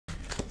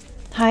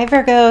Hi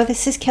Virgo,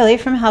 this is Kelly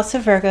from House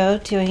of Virgo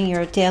doing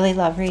your daily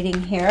love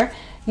reading here.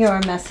 Your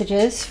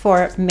messages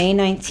for May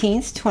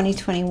 19th,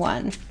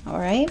 2021. All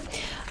right.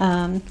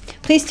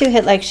 Please do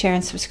hit like, share,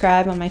 and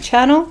subscribe on my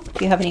channel.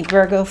 If you have any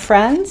Virgo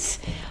friends,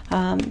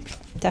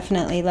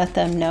 definitely let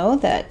them know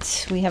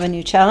that we have a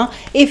new channel.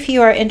 If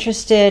you are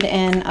interested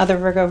in other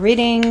Virgo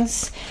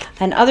readings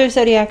and other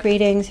zodiac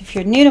readings, if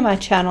you're new to my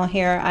channel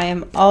here, I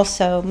am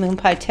also Moon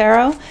Pie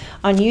Tarot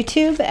on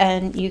YouTube,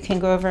 and you can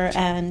go over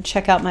and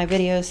check out my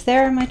videos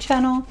there on my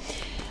channel.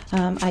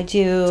 I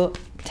do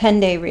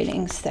 10-day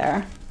readings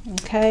there,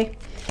 okay?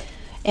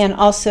 And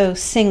also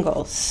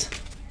singles.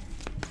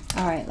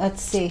 All right,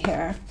 let's see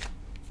here.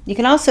 You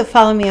can also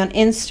follow me on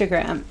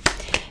Instagram,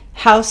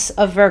 House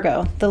of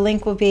Virgo. The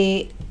link will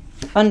be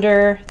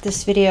under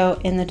this video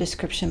in the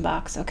description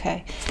box.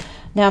 Okay,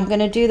 now I'm going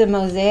to do the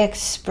mosaic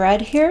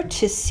spread here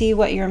to see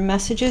what your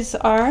messages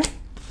are.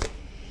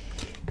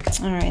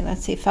 All right,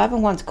 let's see. Five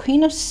of Wands,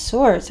 Queen of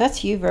Swords.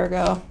 That's you,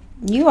 Virgo.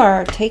 You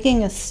are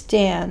taking a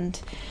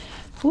stand.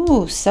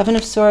 Ooh, Seven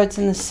of Swords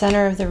in the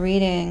center of the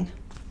reading.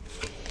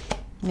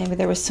 Maybe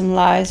there was some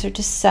lies or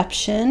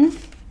deception.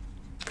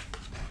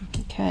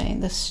 Okay,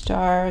 the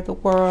Star, the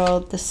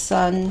World, the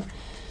Sun,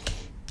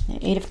 the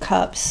Eight of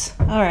Cups.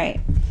 All right,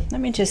 let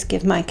me just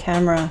give my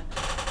camera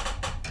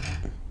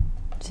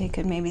so you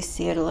could maybe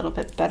see it a little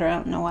bit better. I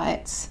don't know why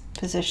it's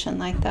positioned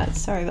like that.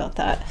 Sorry about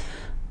that.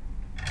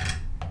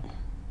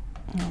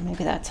 Oh,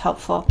 maybe that's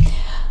helpful.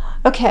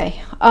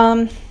 Okay,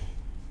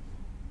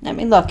 let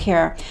me look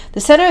here. The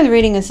center of the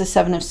reading is the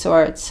Seven of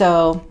Swords.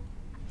 So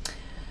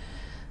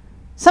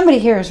somebody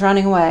here is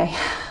running away.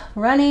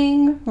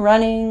 Running,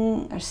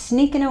 or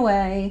sneaking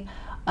away.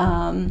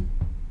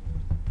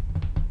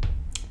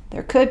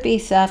 There could be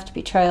theft,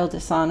 betrayal,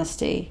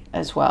 dishonesty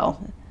as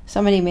well.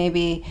 Somebody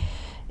maybe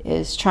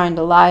is trying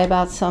to lie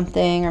about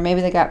something, or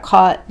maybe they got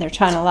caught. They're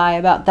trying to lie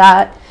about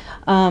that.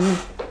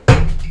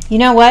 You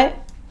know what,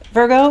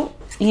 Virgo?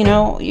 You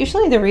know,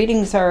 usually the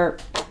readings are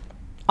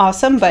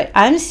awesome, but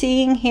I'm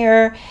seeing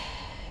here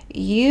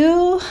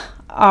you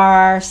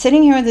are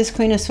sitting here with this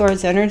Queen of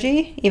Swords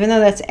energy. Even though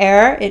that's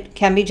air, it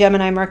can be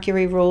Gemini,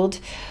 Mercury ruled,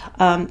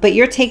 but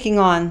you're taking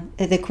on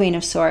the Queen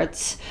of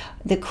Swords.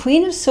 The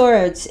Queen of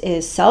Swords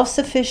is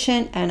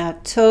self-sufficient and a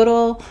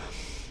total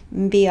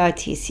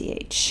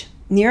bitch.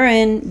 You're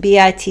in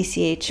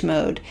bitch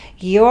mode.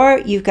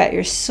 You've got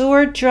your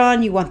sword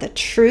drawn. You want the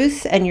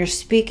truth, and you're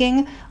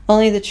speaking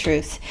only the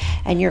truth,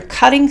 and you're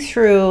cutting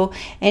through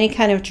any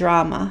kind of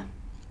drama.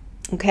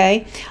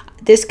 Okay,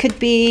 this could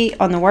be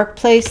on the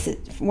workplace,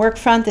 work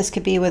front. This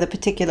could be with a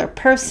particular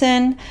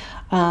person.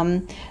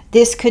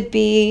 This could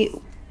be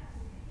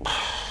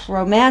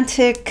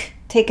romantic.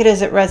 Take it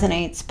as it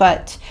resonates,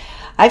 but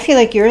I feel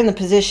like you're in the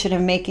position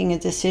of making a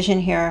decision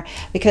here,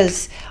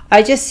 because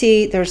I just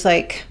see there's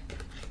like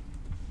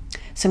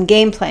some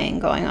game playing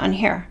going on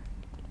here.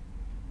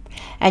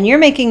 And you're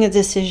making a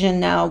decision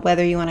now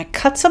whether you want to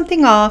cut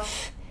something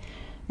off,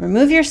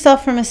 remove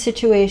yourself from a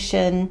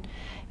situation.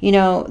 You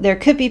know, there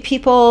could be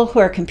people who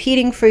are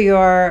competing for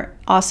your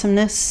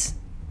awesomeness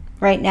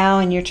right now,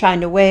 and you're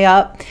trying to weigh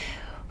up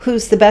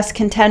who's the best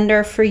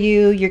contender for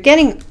you. You're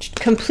getting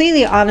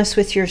completely honest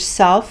with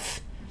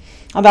yourself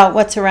about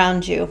what's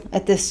around you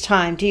at this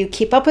time. Do you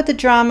keep up with the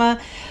drama,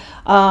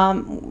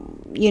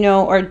 you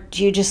know, or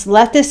do you just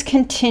let this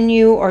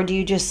continue, or do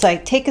you just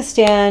like take a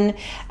stand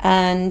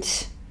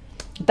and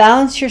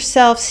balance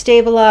yourself,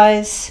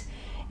 stabilize,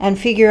 and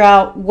figure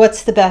out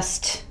what's the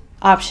best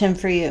option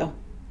for you?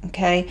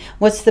 Okay,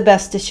 what's the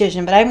best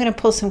decision? But I'm going to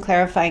pull some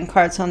clarifying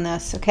cards on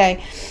this.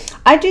 Okay,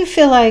 I do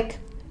feel like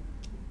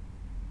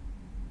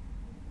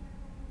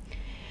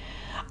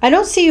I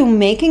don't see you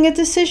making a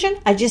decision.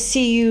 I just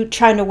see you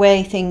trying to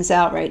weigh things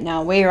out right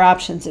now, weigh your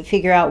options and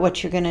figure out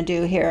what you're going to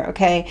do here.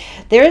 Okay,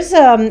 there's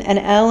an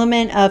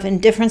element of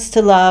indifference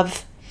to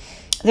love.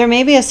 There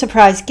may be a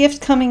surprise gift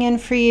coming in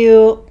for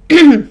you.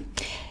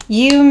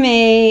 You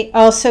may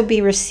also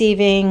be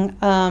receiving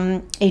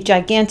a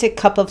gigantic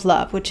cup of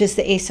love, which is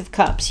the Ace of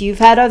Cups. You've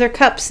had other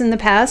cups in the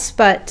past,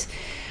 but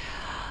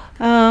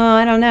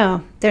I don't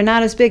know. They're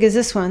not as big as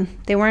this one.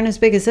 They weren't as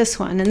big as this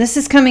one. And this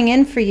is coming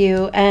in for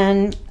you,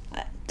 and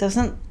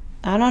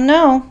I don't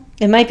know.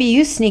 It might be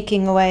you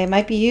sneaking away. It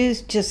might be you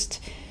just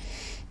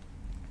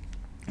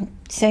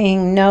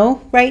saying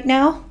no right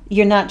now.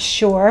 You're not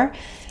sure.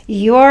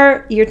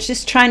 You're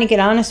just trying to get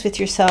honest with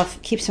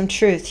yourself, keep some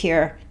truth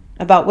here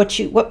about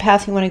what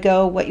path you want to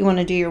go, what you want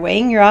to do. You're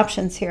weighing your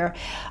options here.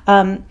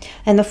 And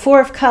the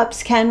Four of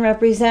Cups can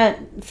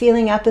represent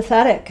feeling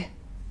apathetic,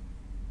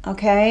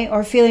 okay,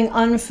 or feeling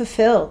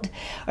unfulfilled,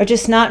 or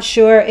just not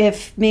sure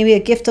if maybe a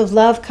gift of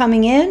love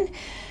coming in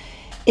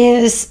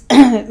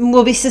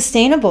will be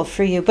sustainable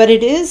for you. But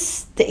it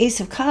is the Ace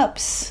of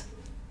Cups.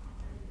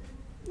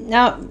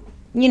 Now,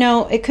 you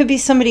know, it could be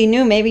somebody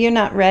new. Maybe you're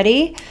not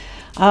ready.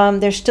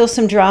 There's still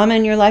some drama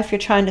in your life you're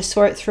trying to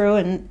sort through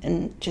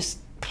and just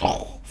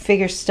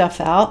figure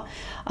stuff out.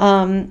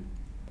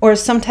 Or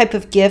some type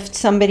of gift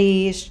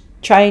somebody's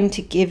trying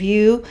to give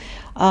you.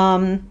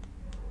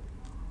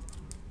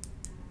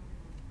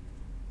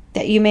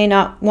 that you may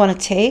not want to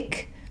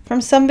take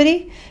from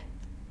somebody.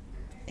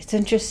 It's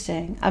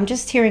interesting. I'm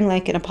just hearing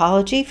like an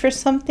apology for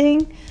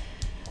something.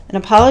 An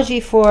apology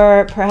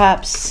for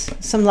perhaps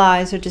some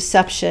lies or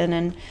deception.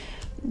 And,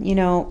 you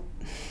know,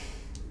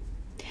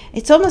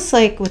 it's almost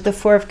like with the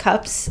Four of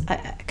Cups, I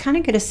kind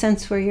of get a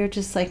sense where you're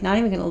just like not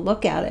even going to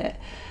look at it.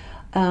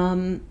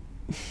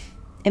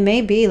 It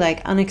may be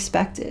like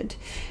unexpected.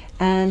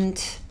 And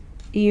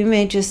you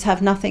may just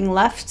have nothing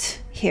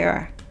left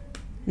here.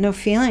 No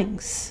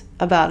feelings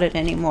about it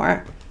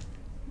anymore.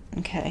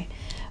 Okay.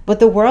 But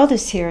the World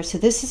is here. So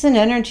this is an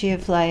energy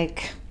of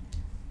like,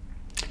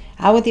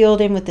 out with the old,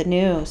 in with the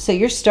new. So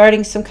you're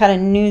starting some kind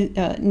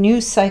of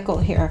new cycle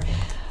here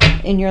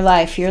in your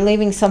life. You're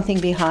leaving something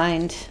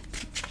behind.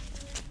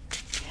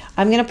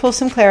 I'm going to pull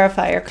some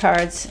clarifier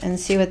cards and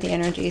see what the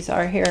energies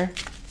are here.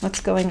 What's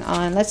going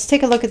on? Let's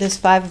take a look at this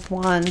Five of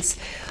Wands.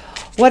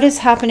 What is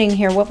happening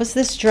here? What was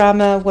this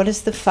drama? What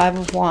is the Five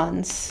of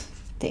Wands?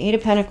 The Eight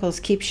of Pentacles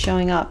keeps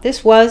showing up.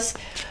 This was,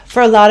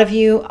 for a lot of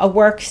you, a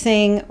work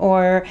thing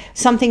or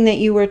something that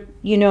you were,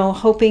 you know,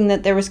 hoping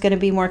that there was going to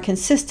be more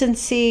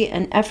consistency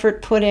and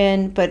effort put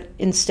in, but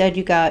instead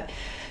you got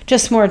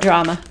just more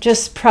drama,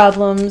 just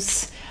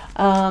problems,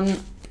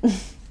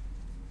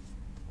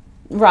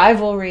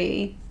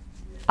 rivalry,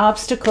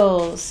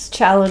 obstacles,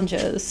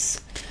 challenges.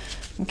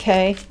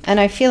 Okay. And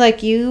I feel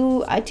like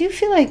I do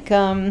feel like,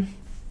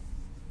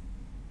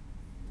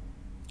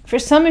 for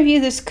some of you,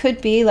 this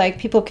could be like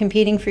people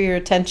competing for your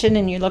attention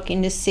and you're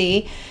looking to see.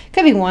 It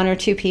could be one or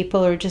two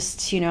people or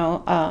just, you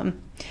know,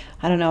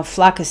 I don't know, a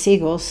flock of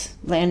seagulls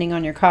landing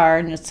on your car.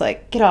 And it's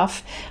like, get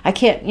off. I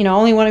can't, you know,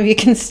 only one of you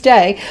can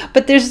stay.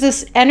 But there's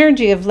this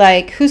energy of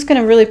like, who's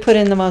going to really put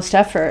in the most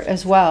effort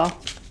as well?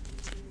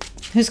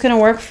 Who's going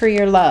to work for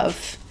your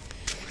love?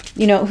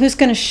 You know, who's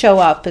going to show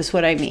up is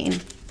what I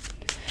mean.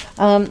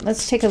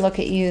 Let's take a look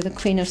at you, the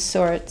Queen of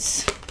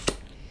Swords.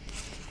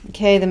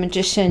 Okay, the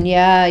Magician.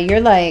 Yeah, you're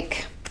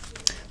like,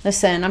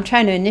 listen, I'm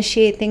trying to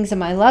initiate things in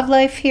my love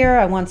life here.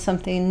 I want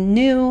something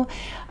new,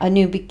 a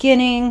new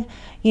beginning.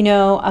 You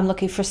know, I'm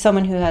looking for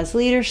someone who has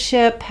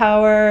leadership,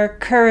 power,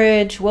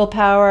 courage,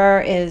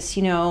 willpower, is,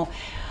 you know,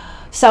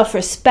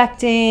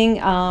 self-respecting,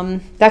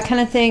 that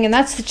kind of thing. And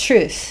that's the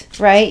truth,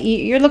 right?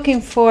 You're looking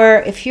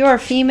for, if you're a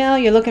female,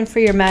 you're looking for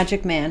your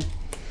magic man.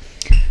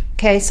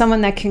 Okay,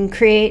 someone that can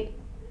create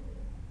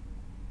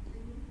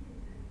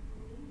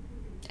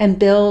and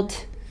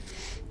build,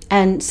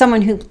 and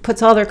someone who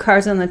puts all their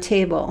cards on the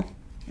table.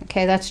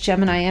 Okay, that's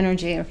Gemini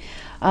energy.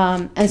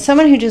 And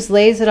someone who just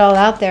lays it all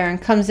out there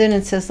and comes in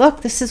and says, look,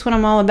 this is what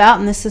I'm all about,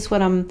 and this is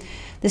what I'm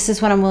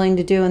willing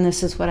to do, and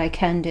this is what I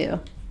can do.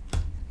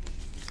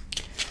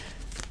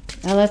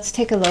 Now let's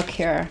take a look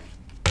here.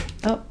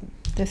 Oh,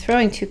 they're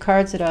throwing two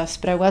cards at us,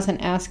 but I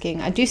wasn't asking.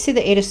 I do see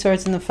the Eight of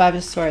Swords and the Five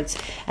of Swords,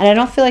 and I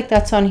don't feel like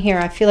that's on here.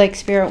 I feel like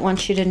Spirit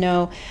wants you to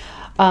know,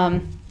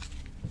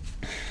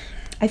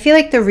 I feel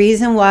like the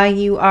reason why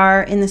you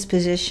are in this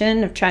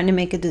position of trying to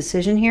make a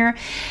decision here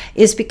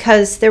is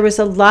because there was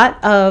a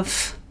lot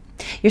of,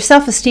 your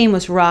self-esteem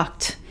was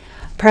rocked,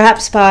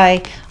 perhaps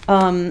by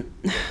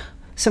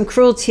some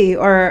cruelty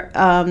or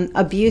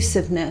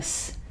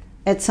abusiveness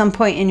at some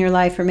point in your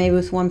life, or maybe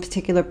with one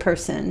particular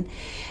person,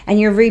 and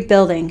you're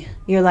rebuilding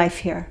your life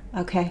here.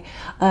 Okay.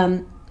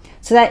 So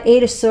that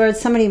Eight of Swords,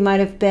 somebody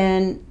might have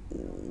been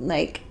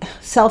like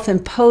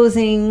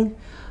self-imposing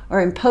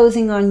or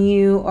imposing on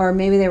you, or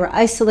maybe they were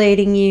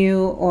isolating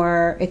you,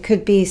 or it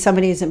could be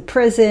somebody who's in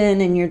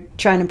prison and you're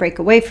trying to break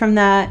away from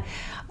that.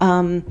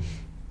 And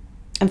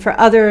for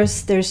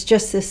others, there's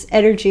just this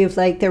energy of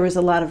like there was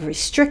a lot of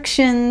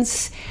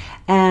restrictions,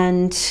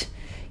 and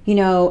you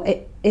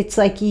know, it's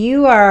like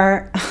you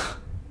are,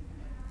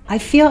 I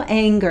feel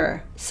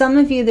anger. Some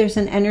of you, there's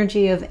an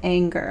energy of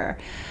anger.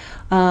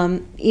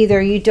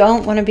 Either you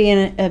don't want to be in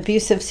an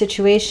abusive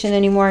situation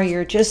anymore,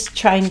 you're just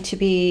trying to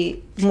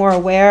be more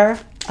aware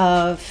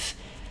of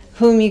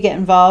whom you get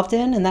involved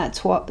in, and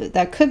that's what,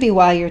 that could be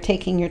why you're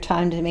taking your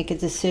time to make a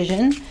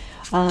decision,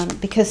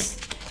 because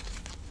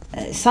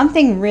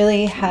something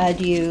really had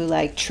you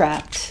like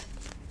trapped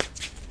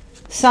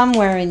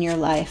somewhere in your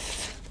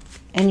life,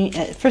 and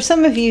for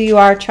some of you, you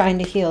are trying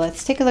to heal.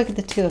 Let's take a look at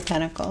the Two of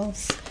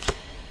Pentacles.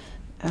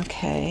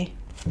 Okay.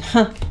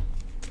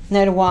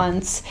 Knight of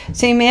Wands.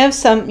 So you may have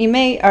some, you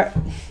may, are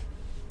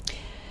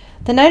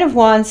the Knight of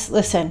Wands,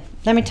 listen,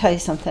 let me tell you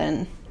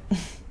something.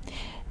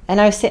 And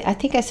I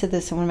think I said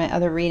this in one of my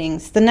other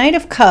readings. The Knight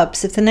of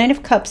Cups, if the Knight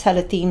of Cups had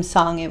a theme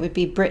song, it would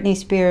be Britney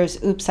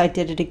Spears' Oops, I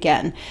Did It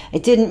Again.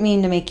 It didn't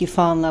mean to make you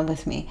fall in love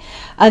with me.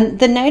 And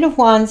the Knight of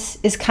Wands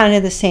is kind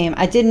of the same.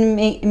 I didn't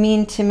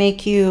mean to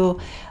make you,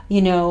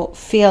 you know,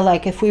 feel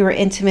like if we were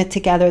intimate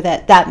together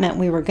that meant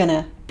we were going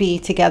to be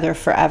together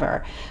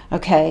forever.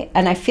 Okay.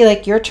 And I feel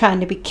like you're trying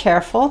to be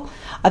careful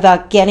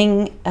about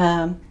getting,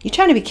 you're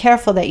trying to be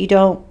careful that you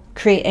don't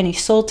create any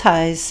soul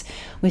ties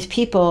with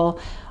people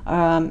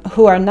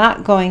who are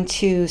not going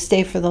to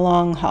stay for the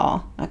long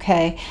haul.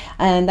 Okay.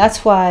 And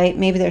that's why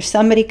maybe there's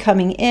somebody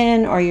coming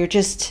in, or you're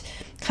just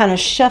kind of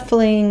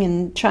shuffling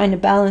and trying to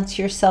balance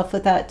yourself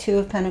with that Two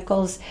of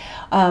Pentacles.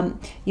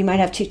 You might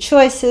have two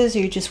choices, or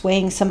you're just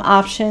weighing some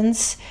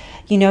options.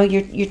 You know,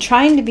 you're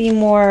trying to be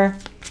more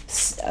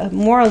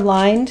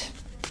aligned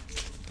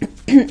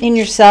in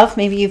yourself.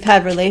 Maybe you've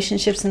had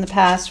relationships in the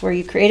past where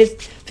you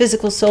created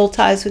physical soul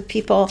ties with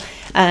people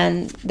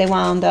and they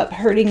wound up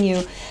hurting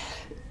you.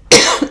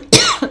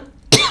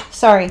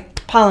 Sorry,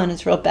 pollen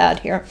is real bad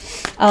here.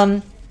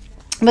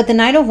 But the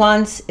Knight of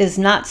Wands is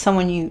not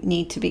someone you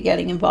need to be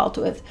getting involved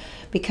with,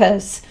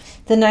 because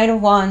the Knight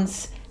of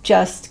Wands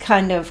just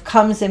kind of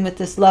comes in with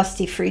this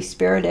lusty,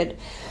 free-spirited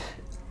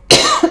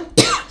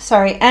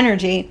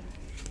energy.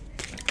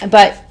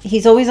 But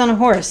he's always on a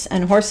horse,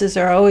 and horses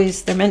are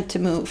always, they're meant to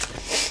move.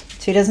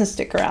 So he doesn't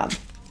stick around.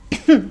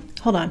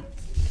 Hold on.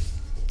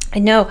 I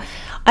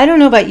don't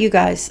know about you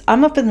guys.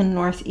 I'm up in the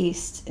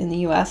Northeast in the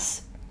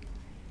US.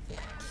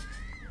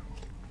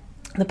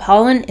 The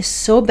pollen is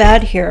so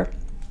bad here.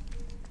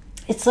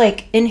 It's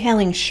like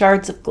inhaling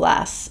shards of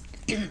glass.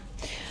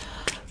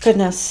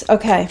 Goodness.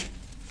 Okay.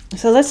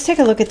 So let's take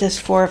a look at this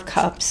Four of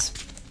Cups.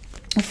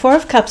 The Four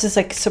of Cups is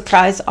like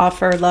surprise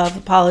offer, love,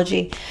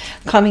 apology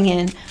coming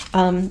in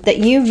that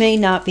you may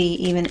not be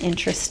even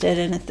interested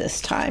in at this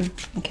time.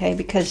 Okay.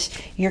 Because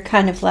you're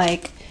kind of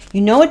like,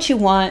 you know what you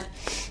want.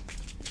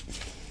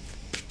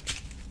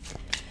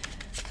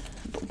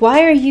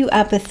 Why are you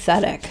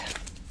apathetic?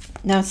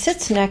 Now, it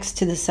sits next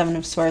to the Seven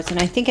of Swords, and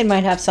I think it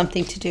might have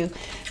something to do.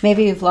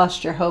 Maybe you've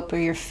lost your hope or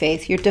your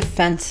faith. You're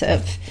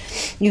defensive.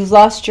 You've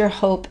lost your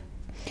hope.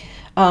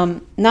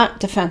 Not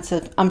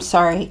defensive. I'm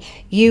sorry.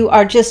 You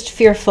are just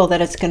fearful that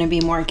it's going to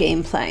be more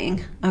game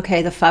playing.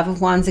 Okay, the Five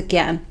of Wands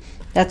again.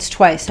 That's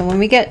twice. And when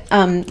we get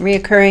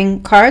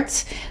reoccurring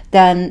cards,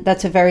 then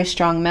that's a very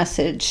strong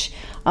message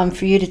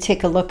for you to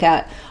take a look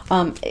at.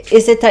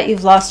 Is it that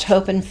you've lost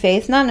hope and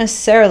faith? Not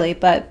necessarily,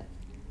 but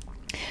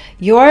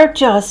you're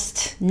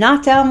just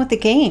not down with the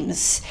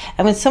games.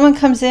 And when someone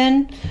comes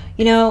in,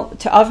 you know,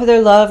 to offer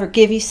their love or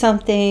give you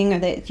something, or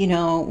that, you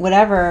know,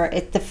 whatever,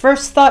 the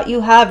first thought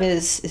you have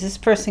is this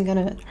person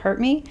going to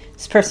hurt me? Is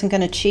this person going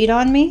to cheat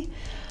on me?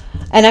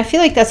 And I feel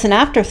like that's an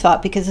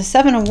afterthought, because the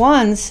Seven of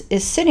Wands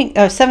is sitting,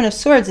 or Seven of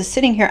Swords is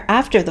sitting here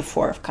after the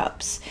Four of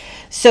Cups.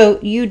 So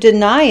you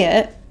deny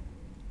it,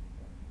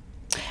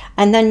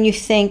 and then you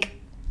think,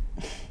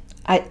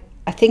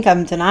 I think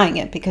I'm denying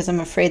it because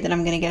I'm afraid that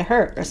I'm going to get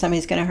hurt, or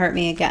somebody's going to hurt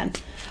me again.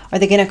 Are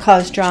they going to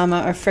cause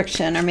drama or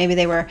friction? Or maybe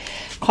they were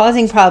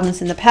causing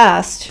problems in the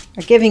past,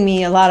 or giving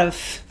me a lot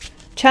of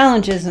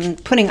challenges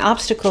and putting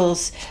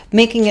obstacles,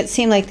 making it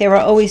seem like they were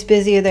always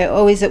busy, or they're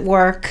always at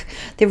work.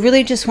 They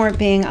really just weren't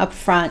being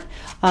upfront,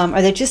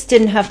 or they just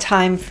didn't have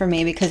time for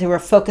me because they were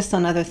focused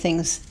on other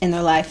things in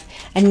their life.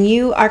 And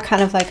you are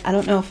kind of like, I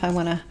don't know if I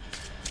want to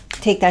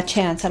take that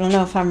chance. I don't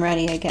know if I'm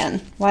ready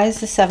again. Why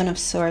is the Seven of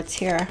Swords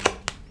here?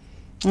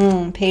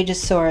 Page of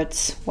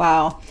Swords.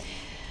 Wow.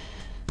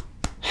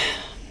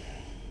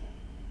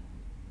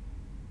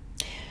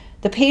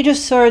 The Page of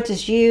Swords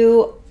is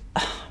you.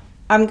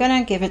 I'm going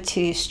to give it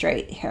to you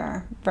straight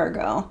here,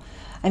 Virgo.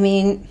 I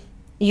mean,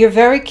 you're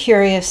very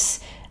curious.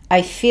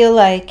 I feel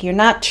like you're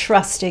not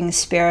trusting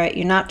Spirit.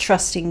 You're not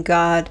trusting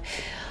God.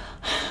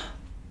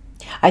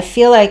 I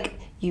feel like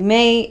you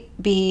may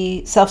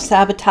be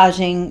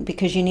self-sabotaging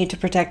because you need to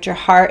protect your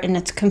heart, and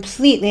it's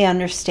completely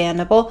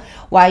understandable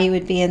why you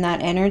would be in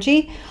that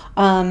energy.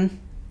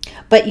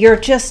 But you're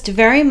just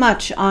very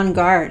much on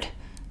guard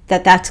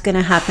that that's going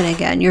to happen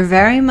again. You're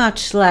very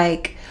much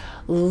like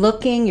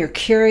looking, you're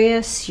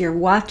curious, you're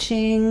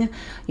watching,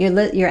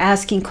 you're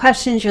asking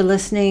questions, you're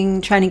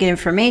listening, trying to get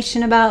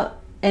information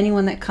about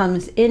anyone that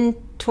comes in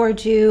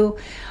towards you.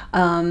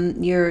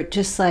 You're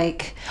just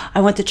like,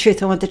 I want the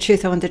truth, I want the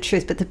truth, I want the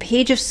truth. But the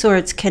Page of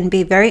Swords can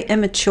be very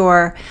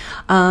immature.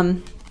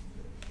 And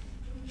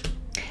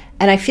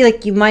I feel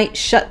like you might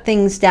shut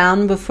things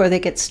down before they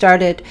get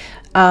started,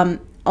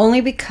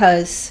 only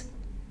because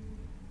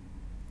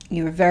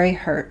you were very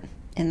hurt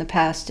in the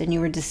past, and you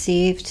were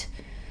deceived,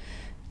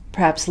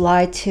 perhaps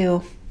lied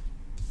to.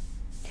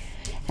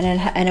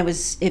 And it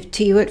was,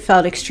 to you, it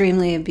felt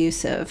extremely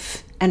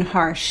abusive and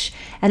harsh,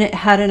 and it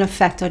had an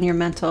effect on your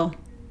mental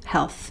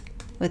health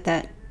with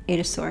that Eight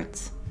of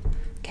Swords.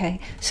 Okay,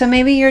 so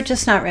maybe you're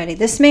just not ready.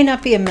 This may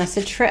not be a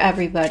message for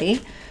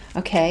everybody.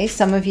 Okay,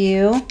 some of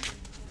you,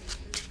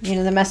 you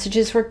know, the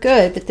messages were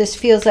good, but this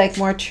feels like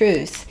more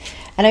truth.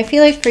 And I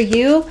feel like for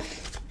you,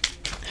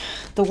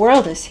 the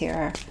world is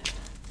here.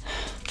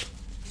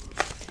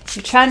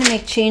 You're trying to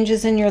make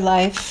changes in your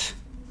life.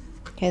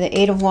 Okay, the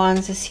Eight of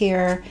Wands is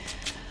here.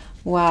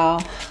 Wow.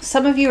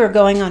 Some of you are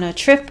going on a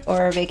trip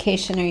or a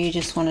vacation, or you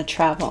just want to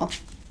travel.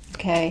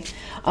 Okay.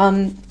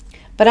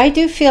 But I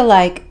do feel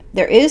like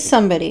there is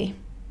somebody.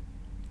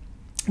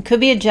 It could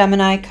be a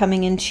Gemini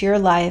coming into your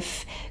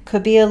life.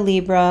 Could be a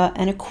Libra,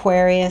 an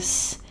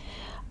Aquarius.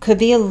 Could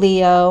be a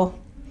Leo.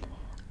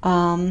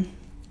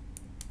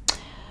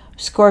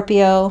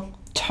 Scorpio,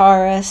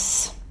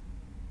 Taurus.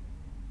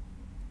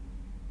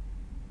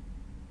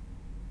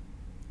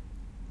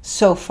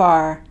 So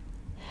far.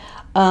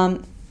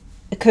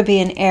 It could be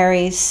an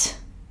Aries,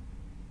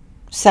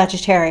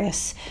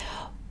 Sagittarius.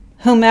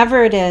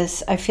 Whomever it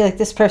is, I feel like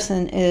this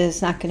person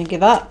is not going to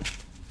give up.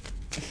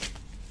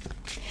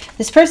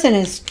 This person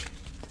is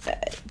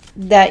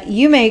that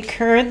you may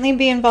currently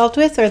be involved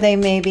with, or they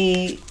may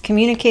be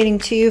communicating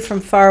to you from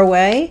far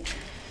away.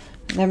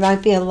 There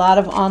might be a lot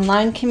of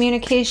online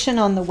communication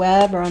on the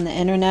web or on the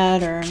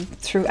internet or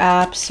through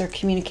apps or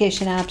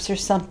communication apps or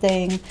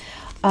something.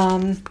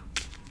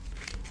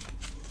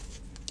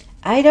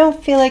 I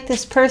don't feel like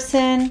this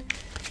person,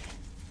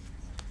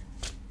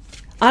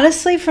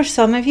 honestly, for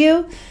some of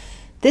you,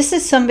 this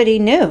is somebody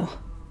new.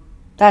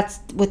 That's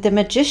with the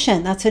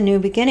Magician. That's a new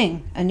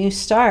beginning, a new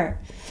start.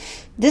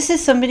 This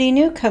is somebody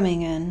new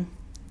coming in.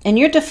 And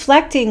you're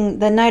deflecting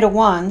the Knight of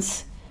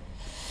Wands.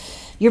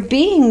 You're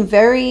being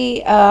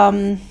very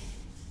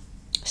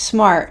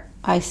smart,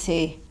 I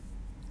see.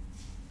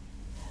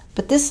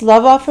 But this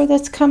love offer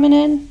that's coming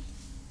in,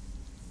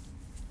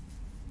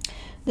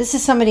 this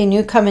is somebody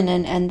new coming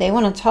in, and they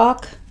want to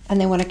talk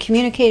and they want to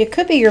communicate. It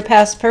could be your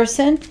past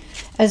person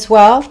as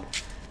well.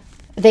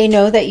 They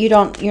know that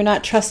you're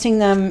not trusting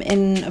them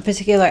in a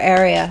particular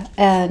area,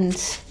 and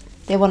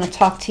they want to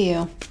talk to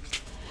you.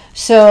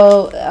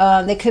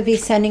 So they could be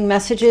sending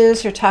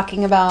messages or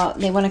talking about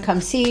they want to come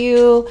see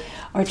you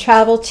or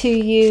travel to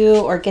you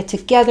or get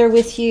together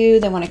with you.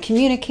 They want to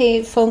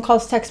communicate, phone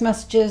calls, text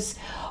messages,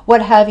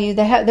 what have you.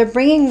 They're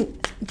bringing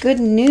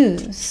good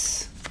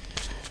news.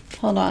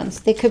 Hold on.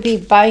 They could be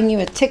buying you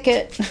a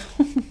ticket.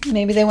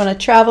 Maybe they want to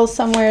travel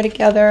somewhere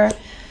together.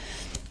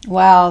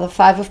 Wow, the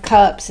Five of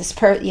Cups is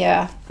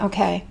yeah,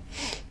 okay.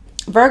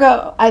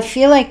 Virgo, I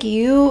feel like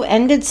you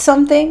ended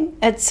something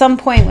at some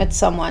point with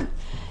someone,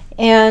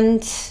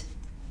 and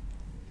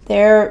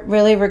they're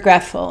really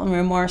regretful and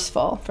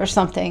remorseful for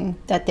something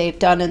that they've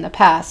done in the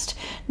past.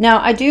 Now,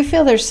 I do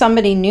feel there's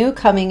somebody new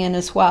coming in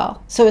as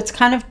well. So it's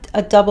kind of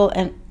a double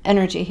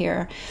energy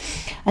here.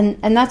 And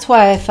that's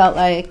why I felt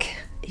like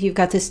you've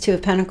got this Two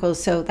of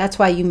Pentacles. So that's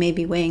why you may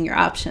be weighing your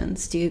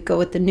options. Do you go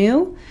with the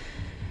new?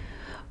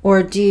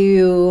 Or do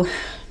you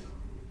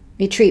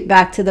retreat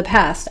back to the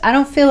past? I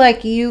don't feel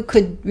like you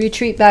could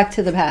retreat back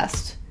to the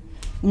past.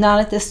 Not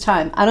at this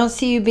time. I don't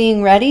see you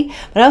being ready,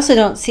 but I also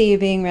don't see you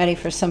being ready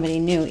for somebody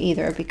new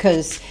either,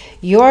 because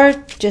you're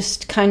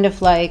just kind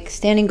of like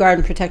standing guard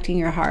and protecting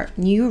your heart.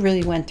 You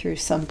really went through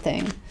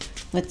something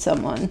with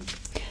someone.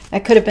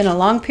 That could have been a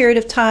long period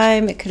of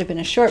time. It could have been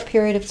a short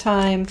period of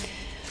time.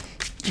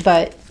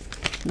 But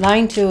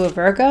lying to a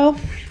Virgo,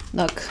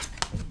 look,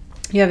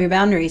 you have your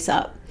boundaries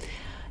up.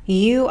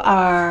 You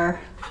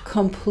are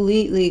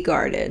completely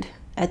guarded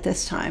at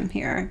this time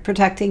here,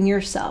 protecting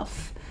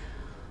yourself.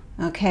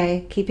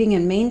 Okay, keeping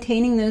and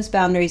maintaining those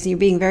boundaries. You're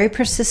being very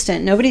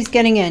persistent. Nobody's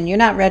getting in. You're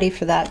not ready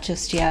for that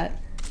just yet.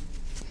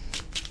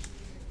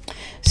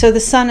 So the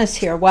Sun is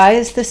here. Why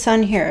is the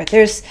Sun here?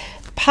 There's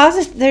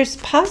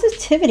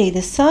positivity.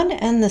 The Sun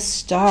and the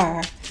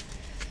Star.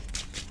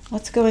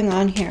 What's going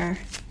on here?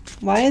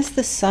 Why is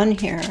the Sun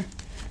here?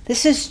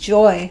 This is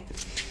joy.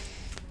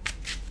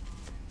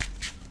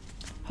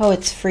 Oh,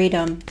 it's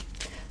freedom.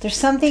 There's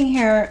something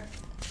here.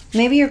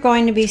 Maybe you're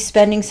going to be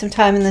spending some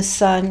time in the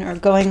sun or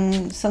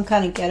going some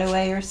kind of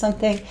getaway or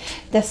something.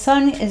 The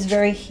Sun is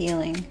very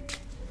healing.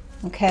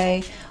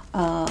 Okay.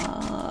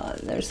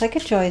 There's like a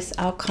joyous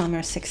outcome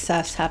or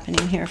success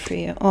happening here for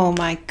you. Oh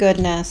my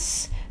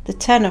goodness. The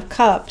Ten of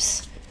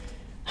Cups.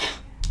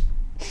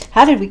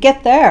 How did we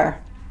get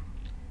there?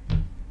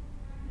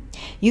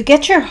 You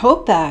get your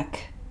hope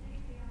back.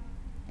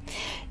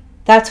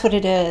 That's what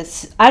it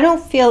is. I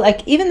don't feel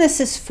like, even this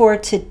is for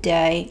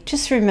today.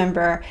 Just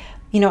remember,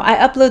 you know, I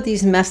upload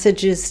these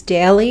messages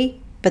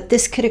daily, but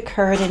this could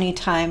occur at any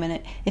time.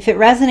 And if it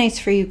resonates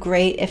for you,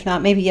 great. If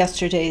not, maybe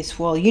yesterday's.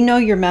 Well, you know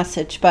your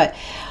message. But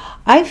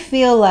I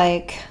feel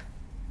like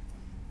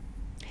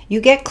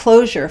you get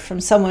closure from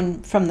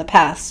someone from the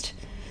past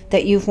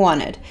that you've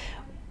wanted.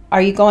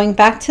 Are you going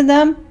back to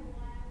them?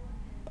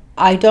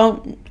 I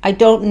don't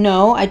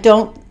know. I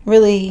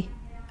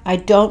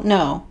don't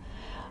know.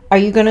 Are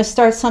you going to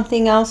start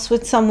something else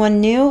with someone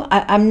new?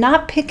 I'm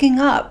not picking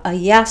up a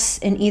yes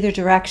in either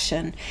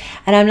direction.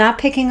 And I'm not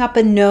picking up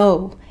a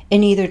no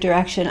in either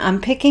direction.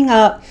 I'm picking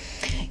up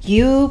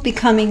you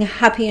becoming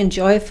happy and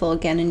joyful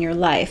again in your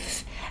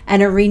life,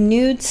 and a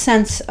renewed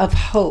sense of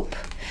hope.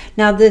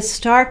 Now, this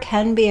Star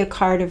can be a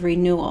card of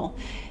renewal.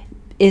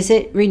 Is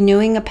it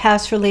renewing a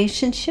past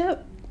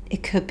relationship?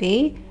 It could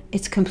be.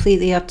 It's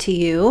completely up to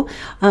you.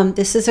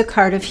 This is a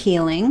card of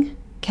healing.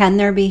 Can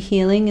there be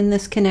healing in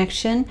this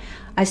connection?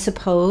 I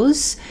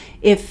suppose,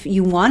 if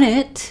you want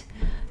it.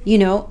 You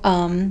know,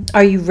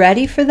 are you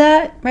ready for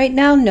that right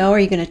now? No. Are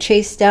you going to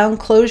chase down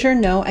closure?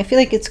 No. I feel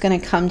like it's going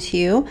to come to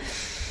you.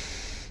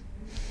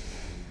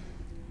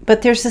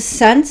 But there's a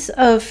sense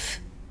of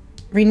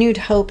renewed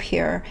hope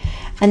here.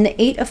 And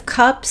the Eight of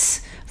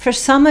Cups, for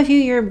some of you,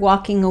 you're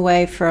walking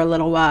away for a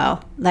little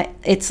while.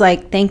 It's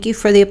like, thank you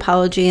for the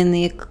apology and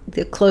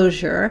the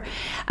closure.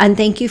 And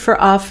thank you for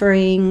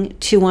offering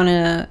to want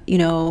to, you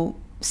know,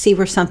 see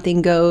where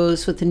something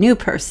goes with the new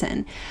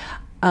person.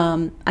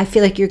 I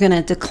feel like you're going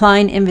to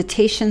decline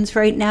invitations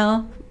right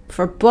now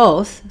for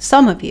both,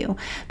 some of you,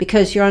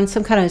 because you're on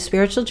some kind of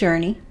spiritual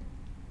journey.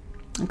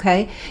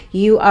 Okay,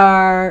 you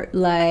are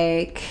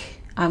like,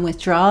 I'm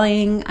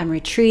withdrawing, I'm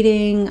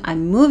retreating,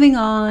 I'm moving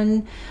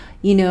on.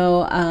 You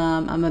know,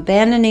 I'm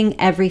abandoning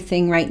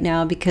everything right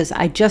now because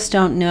I just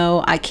don't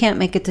know. I can't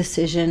make a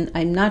decision.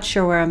 I'm not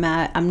sure where I'm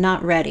at. I'm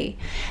not ready.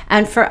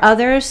 And for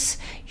others,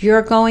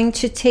 you're going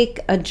to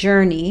take a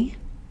journey,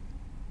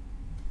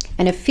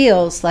 and it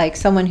feels like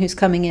someone who's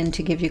coming in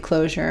to give you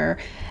closure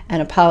and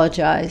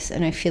apologize.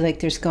 And I feel like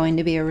there's going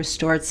to be a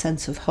restored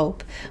sense of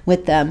hope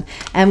with them.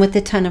 And with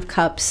the Ten of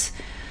Cups,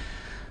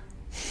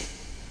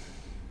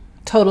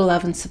 total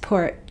love and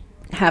support,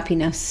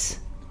 happiness.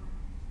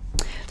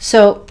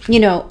 So,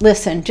 you know,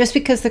 listen, just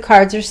because the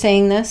cards are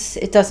saying this,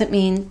 it doesn't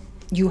mean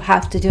you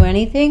have to do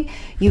anything.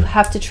 You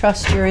have to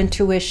trust your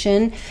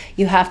intuition.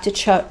 You have to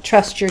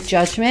trust your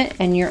judgment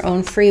and your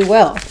own free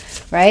will,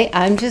 right?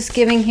 I'm just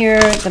giving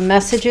here the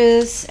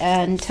messages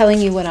and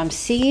telling you what I'm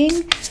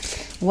seeing.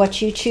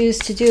 What you choose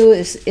to do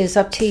is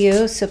up to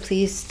you. So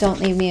please don't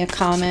leave me a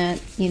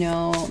comment, you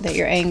know, that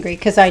you're angry,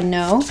 because I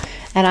know,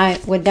 and I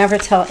would never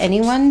tell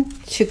anyone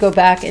to go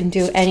back and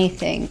do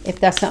anything if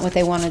that's not what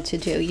they wanted to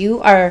do.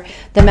 You are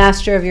the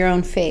master of your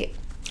own fate.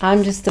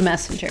 I'm just the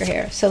messenger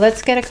here. So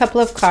let's get a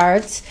couple of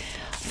cards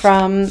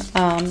from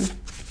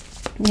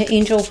the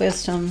Angel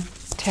Wisdom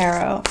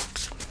Tarot.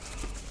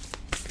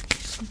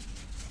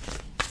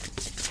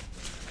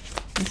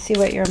 Let's see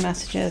what your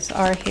messages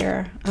are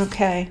here.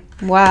 Okay.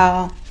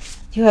 Wow.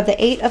 You have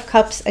the Eight of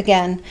Cups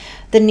again.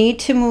 The need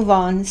to move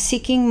on,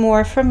 seeking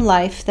more from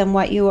life than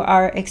what you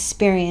are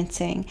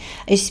experiencing.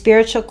 A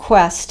spiritual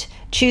quest,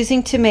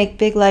 choosing to make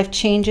big life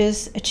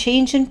changes, a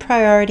change in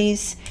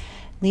priorities,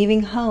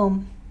 leaving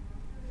home.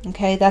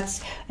 Okay,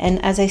 that's,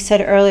 and as I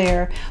said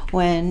earlier,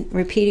 when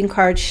repeating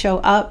cards show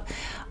up,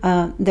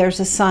 there's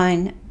a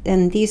sign.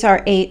 And these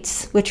are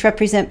eights, which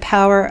represent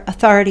power,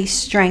 authority,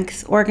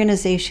 strength,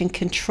 organization,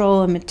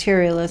 control, and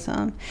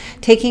materialism.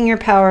 Taking your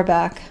power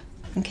back.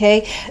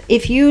 Okay,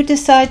 if you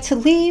decide to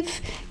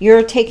leave,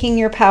 you're taking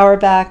your power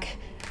back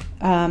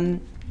in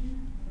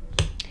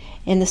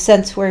the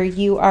sense where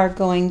you are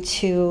going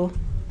to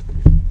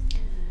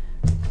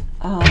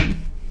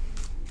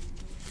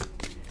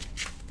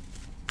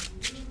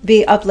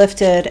be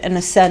uplifted and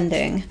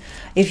ascending.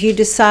 If you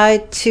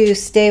decide to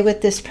stay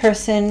with this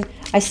person,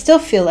 I still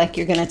feel like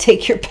you're going to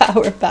take your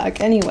power back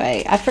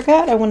anyway. I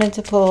forgot I wanted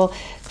to pull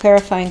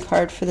clarifying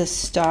card for the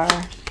Star.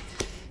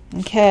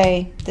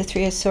 Okay, the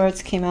Three of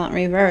Swords came out in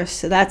reverse,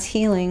 so that's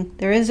healing.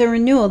 There is a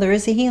renewal. There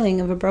is a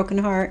healing of a broken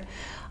heart.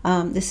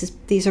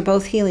 These are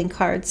both healing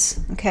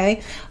cards.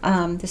 Okay,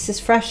 this is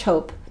fresh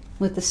hope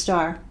with the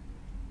Star.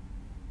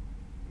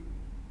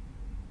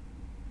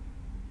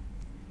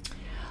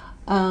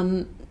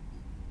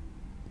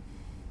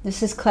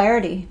 This is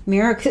clarity,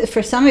 miracle.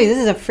 For somebody, this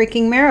is a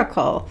freaking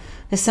miracle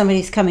that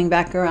somebody's coming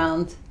back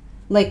around,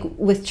 like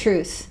with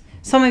truth.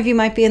 Some of you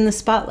might be in the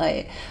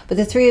spotlight, but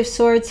the Three of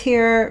Swords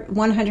here,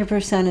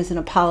 100% is an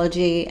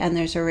apology, and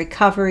there's a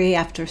recovery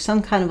after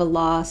some kind of a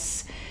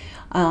loss,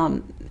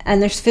 and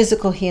there's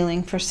physical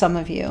healing for some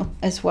of you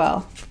as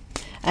well.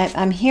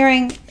 I'm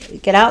hearing,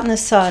 get out in the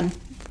sun,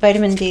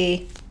 vitamin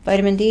D,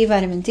 vitamin D,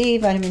 vitamin D,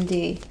 vitamin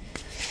D.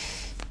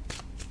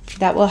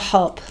 That will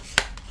help.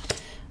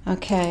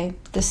 Okay,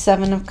 the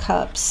Seven of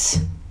Cups.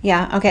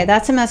 Yeah, okay,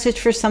 that's a message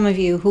for some of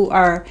you who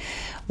are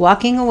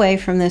walking away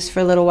from this for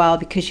a little while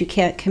because you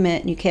can't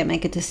commit and you can't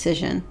make a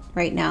decision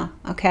right now,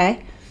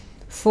 okay?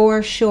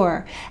 For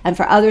sure. And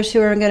for others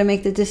who are going to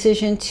make the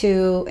decision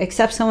to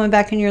accept someone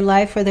back in your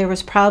life where there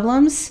was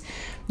problems,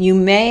 you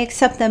may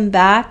accept them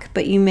back,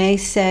 but you may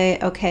say,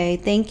 okay,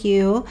 thank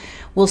you.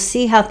 We'll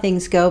see how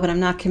things go, but I'm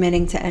not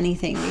committing to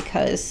anything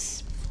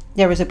because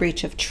there was a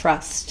breach of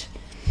trust.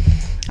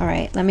 All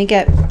right, let me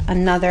get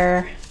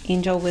another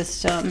Angel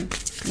Wisdom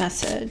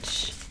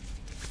message.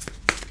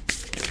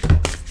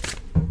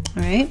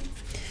 All right.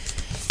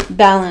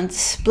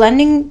 Balance.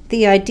 Blending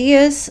the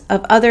ideas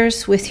of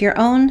others with your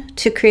own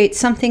to create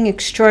something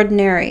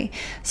extraordinary.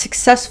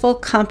 Successful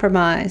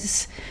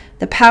compromise.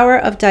 The power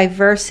of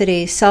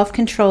diversity,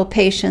 self-control,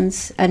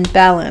 patience, and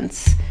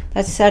balance.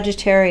 That's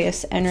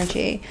Sagittarius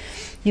energy.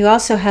 You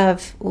also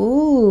have,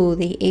 ooh,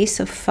 the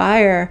Ace of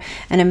Fire,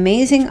 an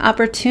amazing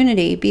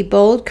opportunity. Be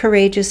bold,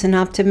 courageous, and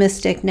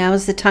optimistic. Now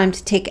is the time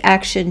to take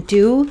action.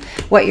 Do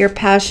what you're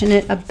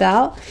passionate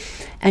about.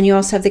 And you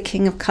also have the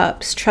King of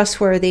Cups,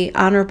 trustworthy,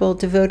 honorable,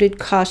 devoted,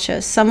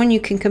 cautious, someone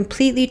you can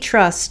completely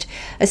trust,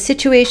 a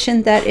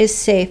situation that is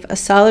safe, a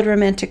solid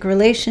romantic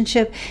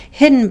relationship,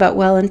 hidden but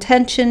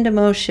well-intentioned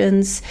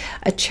emotions,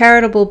 a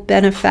charitable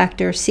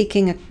benefactor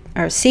seeking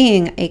or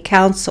seeing a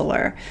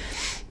counselor.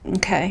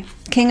 Okay,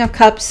 King of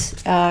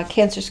Cups,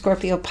 Cancer,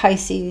 Scorpio,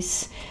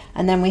 Pisces,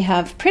 and then we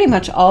have pretty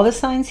much all the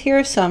signs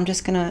here, so I'm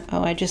just gonna,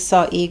 oh, I just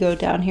saw ego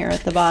down here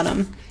at the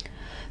bottom.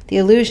 The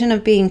illusion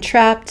of being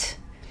trapped.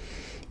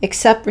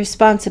 Accept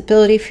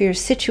responsibility for your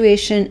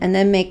situation and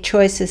then make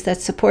choices that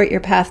support your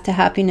path to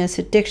happiness,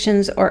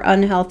 addictions, or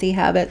unhealthy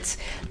habits.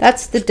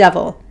 That's the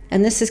Devil,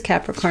 and this is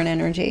Capricorn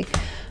energy.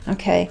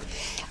 Okay.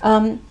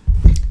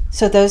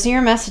 So those are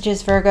your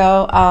messages,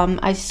 Virgo.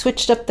 I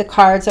switched up the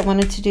cards. I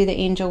wanted to do the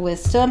angel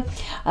wisdom.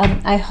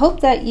 I hope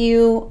that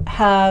you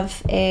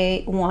have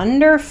a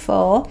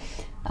wonderful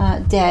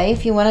day.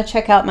 If you want to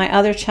check out my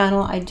other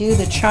channel, I do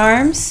the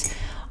charms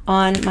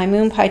on my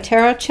Moon Pie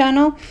Tarot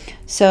channel.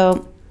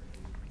 So,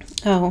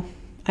 oh,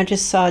 I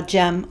just saw a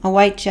gem, a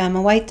white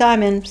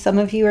diamond. Some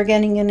of you are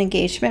getting an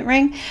engagement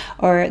ring,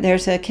 or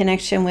there's a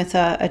connection with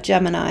a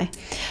Gemini.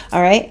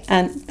 All right,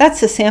 and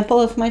that's a sample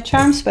of my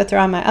charms, but they're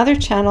on my other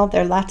channel.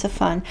 They're lots of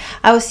fun.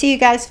 I will see you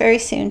guys very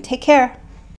soon. Take care.